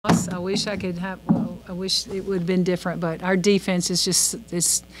I wish I could have. Well, I wish it would have been different. But our defense is just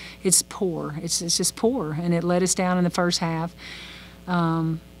it's poor. It's just poor, and it let us down in the first half.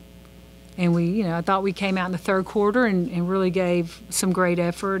 And we, I thought we came out in the third quarter and really gave some great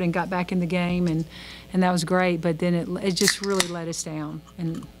effort and got back in the game, and that was great. But then it just really let us down,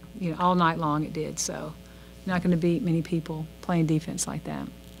 and all night long it did. So you're not going to beat many people playing defense like that.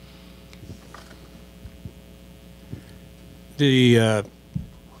 The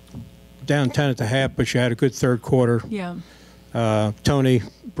down 10 at the half, but you had a good third quarter. Yeah. Tony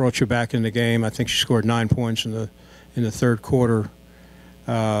brought you back in the game. I think she scored 9 points in the third quarter.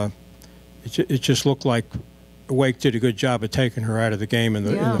 It just looked like Wake did a good job of taking her out of the game in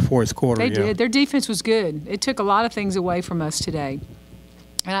the fourth quarter. They did. Their defense was good. It took a lot of things away from us today,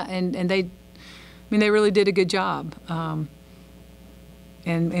 and they really did a good job.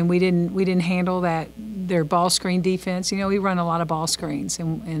 And we didn't handle their ball screen defense. We run a lot of ball screens,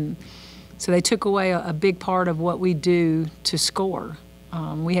 and so they took away a big part of what we do to score.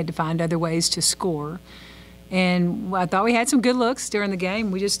 We had to find other ways to score. And I thought we had some good looks during the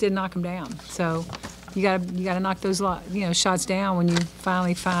game. We just didn't knock them down. So you got to knock those shots down when you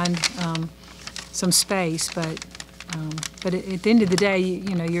finally find some space. But at the end of the day,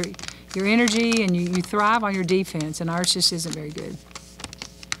 your energy and you thrive on your defense, and ours just isn't very good.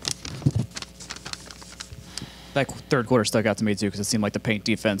 That third quarter stuck out to me too, because it seemed like the paint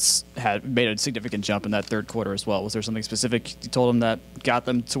defense had made a significant jump in that third quarter as well. Was there something specific you told them that got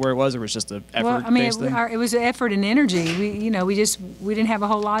them to where it was, or was it just an effort-based thing? It was effort and energy. We didn't have a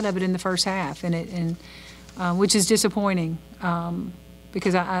whole lot of it in the first half, and which is disappointing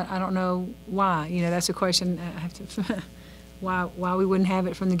because I don't know why. That's a question I have to why we wouldn't have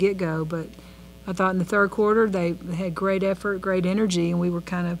it from the get-go. But I thought in the third quarter they had great effort, great energy, and we were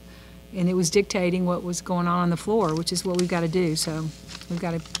and it was dictating what was going on the floor, which is what we've got to do. So we've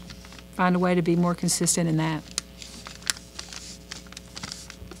got to find a way to be more consistent in that.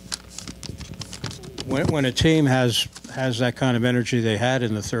 When a team has that kind of energy they had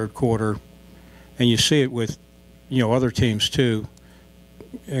in the third quarter, and you see it with other teams too,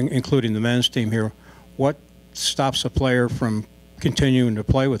 including the men's team here, what stops a player from continuing to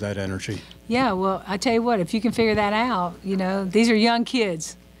play with that energy? Yeah, well, I tell you what, if you can figure that out, these are young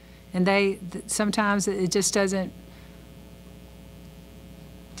kids. And sometimes it just doesn't.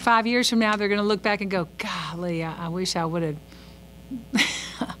 5 years from now, they're going to look back and go, "Golly, I wish I would have.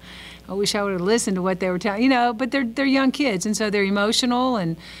 I wish I would have listened to what they were telling." But they're young kids, and so they're emotional,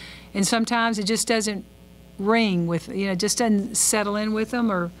 and sometimes it just doesn't ring with. It just doesn't settle in with them,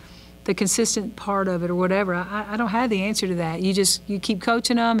 or the consistent part of it, or whatever. I don't have the answer to that. You keep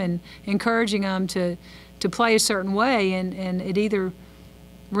coaching them and encouraging them to play a certain way, and it either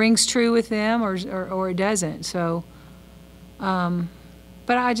rings true with them or it doesn't. So, but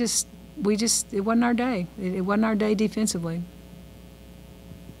it wasn't our day. It wasn't our day defensively.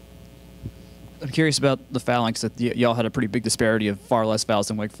 I'm curious about the fouling, because y'all had a pretty big disparity of far less fouls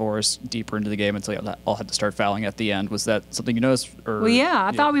than Wake Forest deeper into the game until y'all all had to start fouling at the end. Was that something you noticed? Or, well, yeah,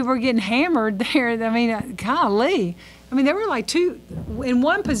 I thought we were getting hammered there. Golly. There were like in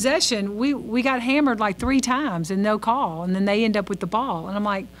one possession, we got hammered like 3 times and no call, and then they end up with the ball. And I'm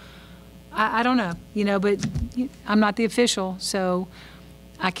like, I don't know, but I'm not the official, so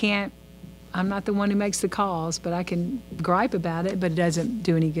I'm not the one who makes the calls, but I can gripe about it, but it doesn't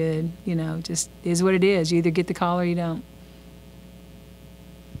do any good. Just is what it is. You either get the call or you don't.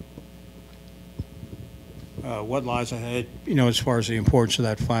 What lies ahead, as far as the importance of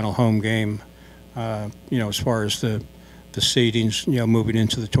that final home game, as far as the seedings, moving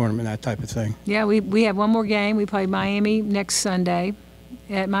into the tournament, that type of thing? Yeah, we have one more game. We play Miami next Sunday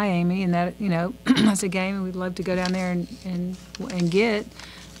at Miami, and that, that's a game and we'd love to go down there and get.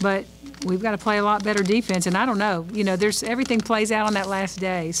 But we've got to play a lot better defense, and I don't know. Everything plays out on that last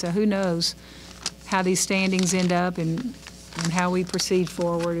day, so who knows how these standings end up and how we proceed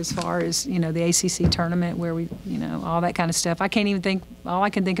forward as far as, the ACC tournament where we, all that kind of stuff. I can't even think. All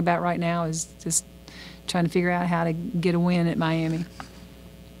I can think about right now is just trying to figure out how to get a win at Miami.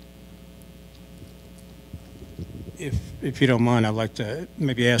 If you don't mind, I'd like to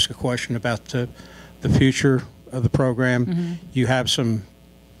maybe ask a question about the future of the program. Mm-hmm. You have some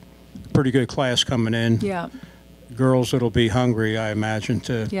pretty good class coming in. Yeah. Girls that'll be hungry, I imagine,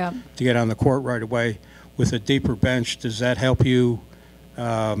 to get on the court right away. With a deeper bench, does that help you,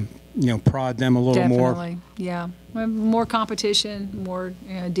 prod them a little more? Definitely, yeah. More competition, more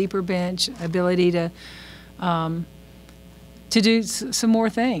deeper bench, ability to do some more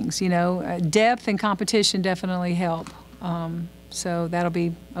things. Depth and competition definitely help. So that'll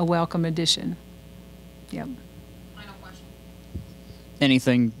be a welcome addition. Yep.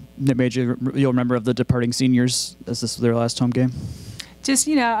 Anything that made you'll remember of the departing seniors as this was their last home game? Just,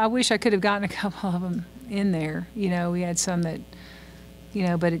 you know, I wish I could have gotten a couple of them in there. You know, we had some that, you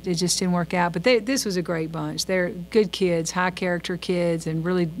know, but it just didn't work out. But this was a great bunch. They're good kids, high character kids, and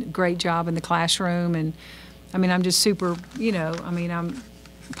really great job in the classroom. And I mean, I'm just super, you know, I mean, I'm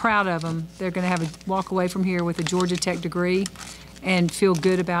proud of them. They're going to have walk away from here with a Georgia Tech degree and feel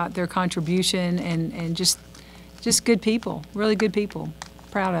good about their contribution and just good people, really good people.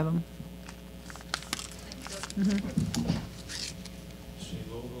 Proud of them.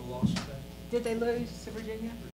 Did they lose to Virginia?